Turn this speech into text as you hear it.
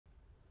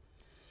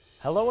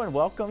Hello and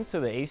welcome to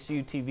the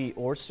ACU TV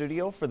or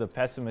studio for the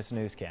Pessimist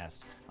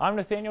Newscast. I'm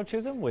Nathaniel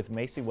Chisholm with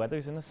Macy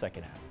Weathers in the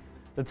second half.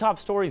 The top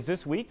stories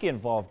this week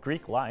involve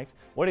Greek life,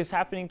 what is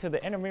happening to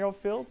the intramural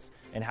fields,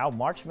 and how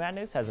March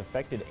Madness has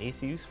affected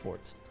ACU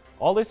sports.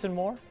 All this and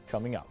more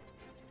coming up.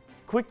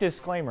 Quick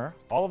disclaimer,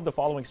 all of the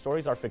following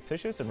stories are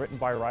fictitious and written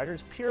by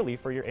writers purely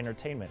for your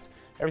entertainment.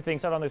 Everything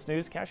said on this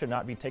newscast should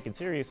not be taken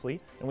seriously,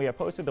 and we have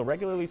posted the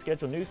regularly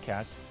scheduled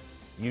newscast.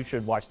 You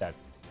should watch that.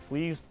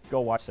 Please go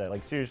watch that.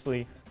 Like,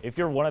 seriously, if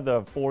you're one of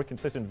the 4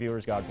 consistent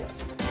viewers, God bless.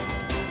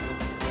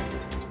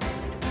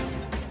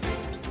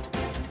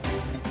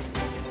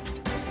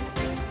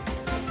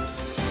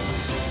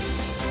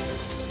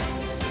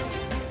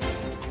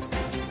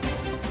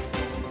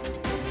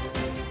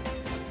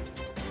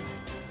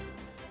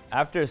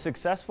 After a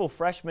successful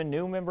freshman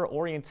new member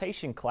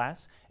orientation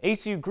class,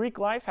 ACU Greek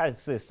Life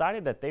has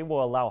decided that they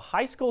will allow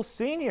high school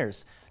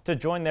seniors to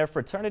join their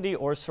fraternity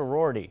or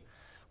sorority.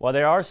 While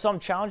there are some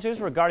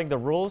challenges regarding the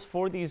rules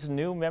for these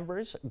new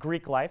members,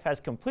 Greek Life has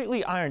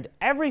completely ironed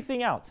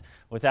everything out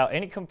without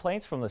any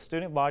complaints from the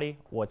student body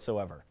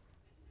whatsoever.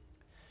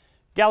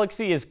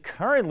 Galaxy is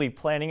currently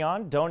planning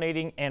on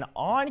donating an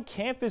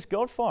on-campus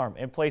goat farm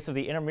in place of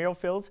the intramural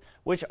fields,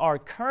 which are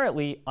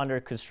currently under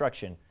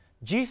construction.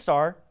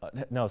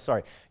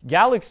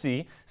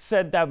 Galaxy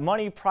said that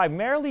money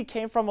primarily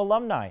came from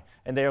alumni,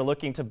 and they are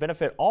looking to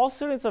benefit all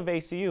students of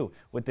ACU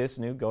with this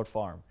new goat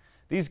farm.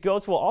 These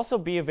goats will also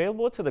be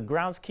available to the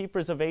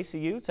groundskeepers of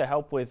ACU to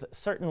help with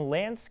certain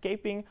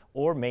landscaping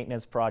or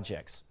maintenance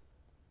projects.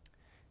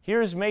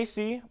 Here's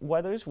Macy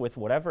Weathers with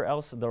whatever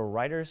else the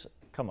writers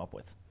come up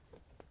with.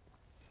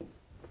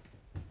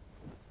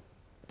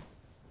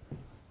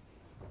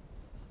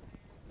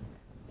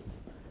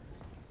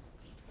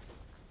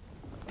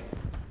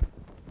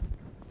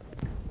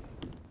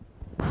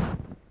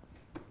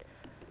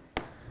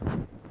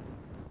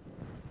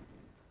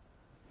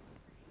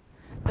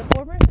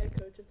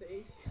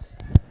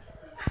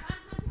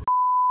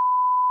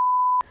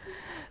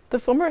 The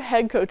former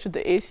head coach of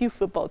the ACU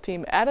football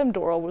team, Adam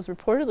Dorrell, was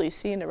reportedly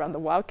seen around the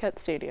Wildcat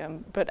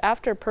Stadium, but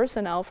after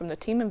personnel from the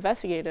team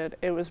investigated,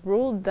 it was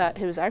ruled that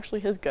it was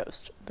actually his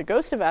ghost. The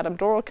ghost of Adam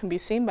Dorrell can be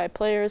seen by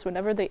players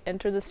whenever they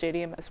enter the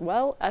stadium, as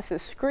well as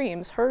his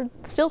screams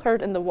still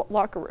heard in the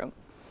locker room.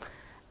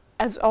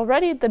 As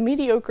already the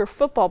mediocre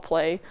football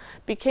play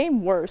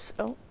became worse,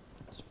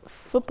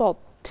 football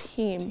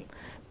team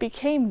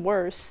became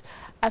worse,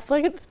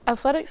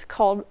 athletics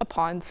called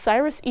upon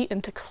Cyrus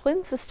Eaton to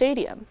cleanse the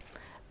stadium.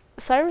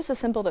 Cyrus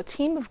assembled a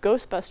team of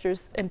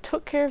Ghostbusters and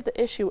took care of the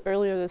issue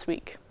earlier this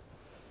week.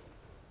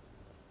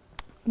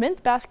 Men's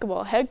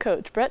basketball head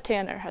coach Brett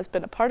Tanner has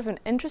been a part of an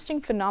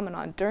interesting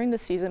phenomenon during the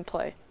season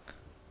play.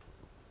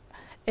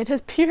 It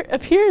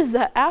appears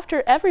that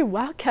after every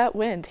Wildcat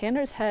win,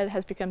 Tanner's head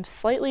has become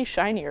slightly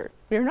shinier.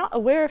 We are not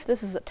aware if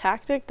this is a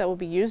tactic that will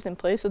be used in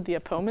place of the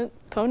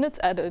opponents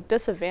at a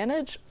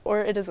disadvantage,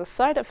 or it is a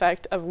side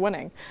effect of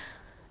winning.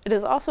 It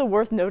is also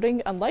worth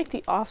noting, unlike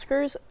the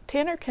Oscars,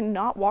 Tanner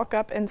cannot walk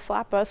up and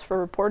slap us for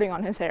reporting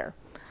on his hair.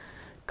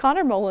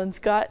 Connor Mullins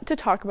got to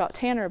talk about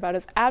Tanner about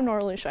his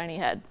abnormally shiny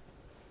head.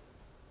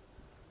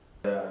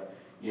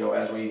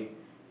 As we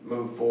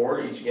moved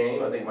forward each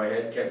game, I think my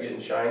head kept getting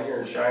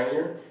shinier and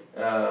shinier.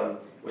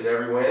 With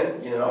every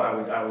win,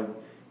 I would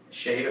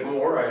shave it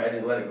more. I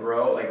didn't let it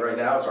grow. Like right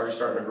now, it's already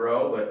starting to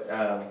grow, but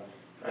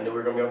I knew we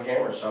were going to be on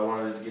camera, so I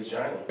wanted it to get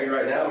shiny.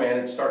 Right now, man,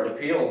 it's starting to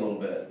peel a little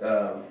bit.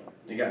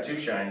 It got too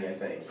shiny, I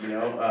think.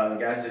 The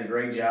guys did a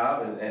great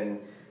job, and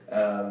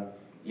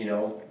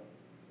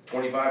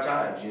 25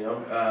 times.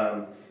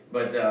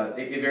 But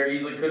it very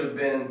easily could have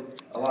been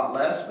a lot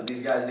less. But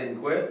these guys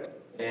didn't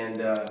quit,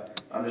 and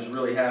I'm just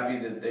really happy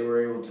that they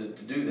were able to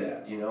do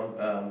that.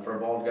 For a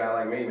bald guy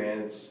like me, man,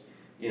 it's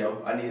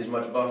I need as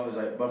much buffer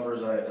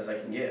as I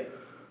can get.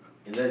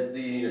 And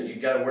you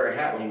got to wear a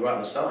hat when you go out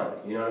in the sun.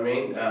 You know what I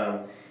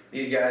mean?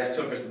 These guys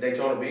took us to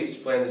Daytona Beach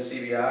to play in the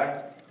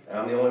CBI.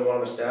 I'm the only one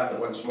on the staff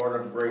that wasn't smart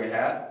enough to bring a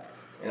hat,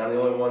 and I'm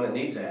the only one that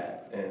needs a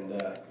hat. And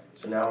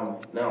so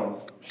now I'm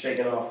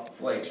shaking off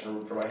flakes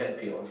from my head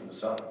peeling from the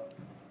sun.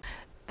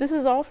 This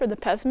is all for the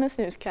Pessimist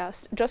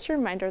Newscast. Just a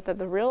reminder that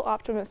the real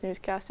Optimist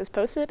Newscast is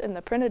posted and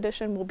the print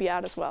edition will be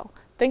out as well.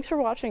 Thanks for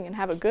watching and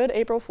have a good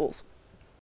April Fools.